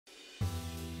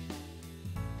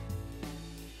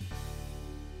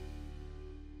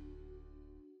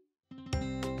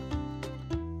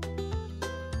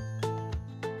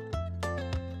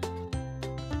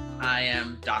I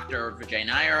am Dr. Vijay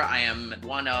Nair. I am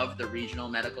one of the regional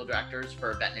medical directors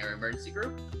for Veterinary Emergency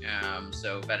Group.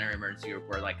 So Veterinary Emergency Group,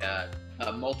 we're like a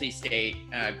multi-state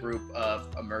group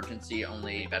of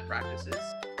emergency-only vet practices.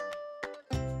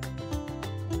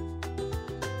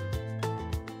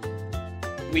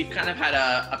 We've kind of had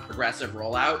a progressive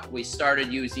rollout. We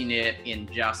started using it in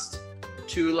just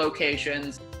 2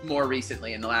 locations. More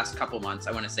recently, in the last couple months,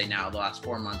 I want to say now, the last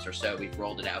 4 months or so, we've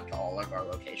rolled it out to all of our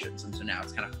locations. And so now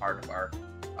it's kind of part of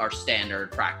our standard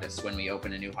practice. When we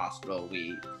open a new hospital,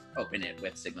 we open it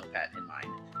with SignalPET in mind.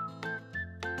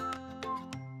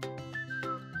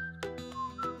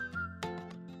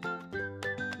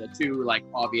 The 2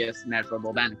 obvious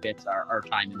measurable benefits are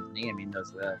time and money. I mean,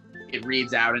 it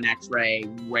reads out an X-ray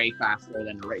way faster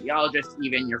than a radiologist.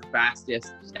 Even your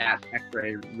fastest stat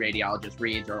X-ray radiologist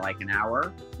reads are like an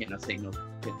hour. Signal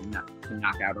can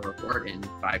knock out a report in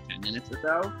 5-10 minutes or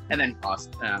so. And then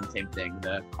cost, same thing.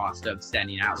 The cost of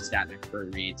sending out stat X-ray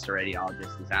reads to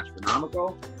radiologists is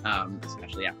astronomical,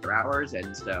 especially after hours.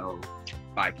 And so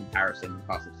by comparison, the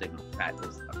cost of SignalPET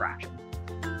is a fraction.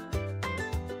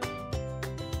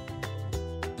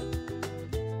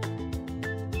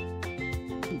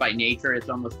 By nature, it's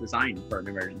almost designed for an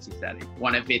emergency setting.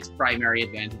 One of its primary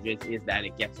advantages is that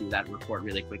it gets you that report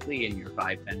really quickly in your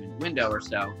 5-10 minute window or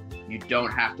so. You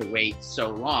don't have to wait so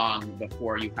long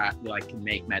before you can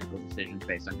make medical decisions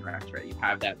based on your X-ray. You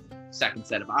have that second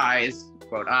set of eyes,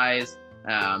 quote eyes,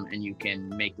 and you can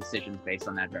make decisions based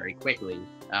on that very quickly.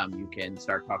 You can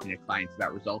start talking to clients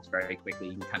about results very quickly.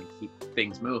 You can kind of keep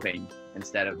things moving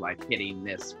instead of hitting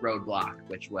this roadblock,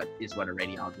 which is what a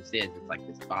radiologist is. It's like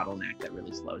this bottleneck that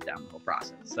really slows down the whole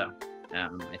process. So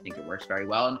I think it works very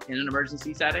well in an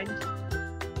emergency setting.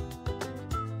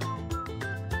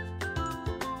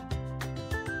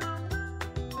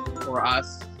 For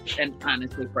us, and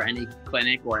honestly for any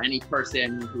clinic or any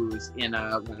person who's in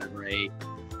a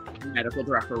medical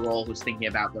director role who's thinking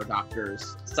about their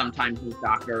doctors. Sometimes those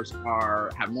doctors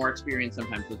have more experience,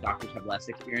 sometimes those doctors have less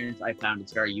experience. I found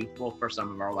it's very useful for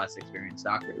some of our less experienced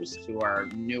doctors who are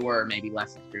newer, maybe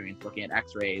less experienced looking at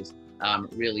X-rays,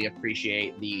 really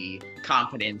appreciate the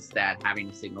confidence that having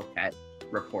a SignalPET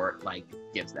report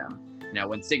gives them.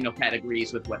 When SignalPET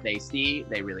agrees with what they see,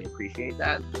 they really appreciate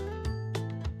that.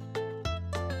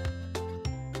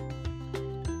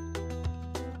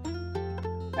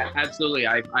 Absolutely.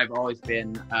 I've always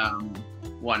been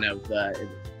one of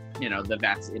the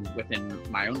vets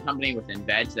within my own company, within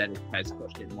Veg, that has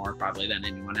pushed it more probably than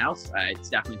anyone else. It's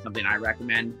definitely something I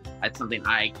recommend. It's something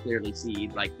I clearly see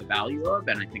the value of,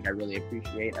 and I think I really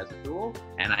appreciate as a tool.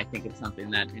 And I think it's something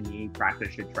that any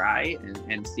practice should try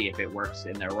and see if it works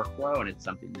in their workflow, and it's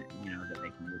something that they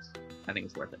can use. I think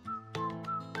it's worth it.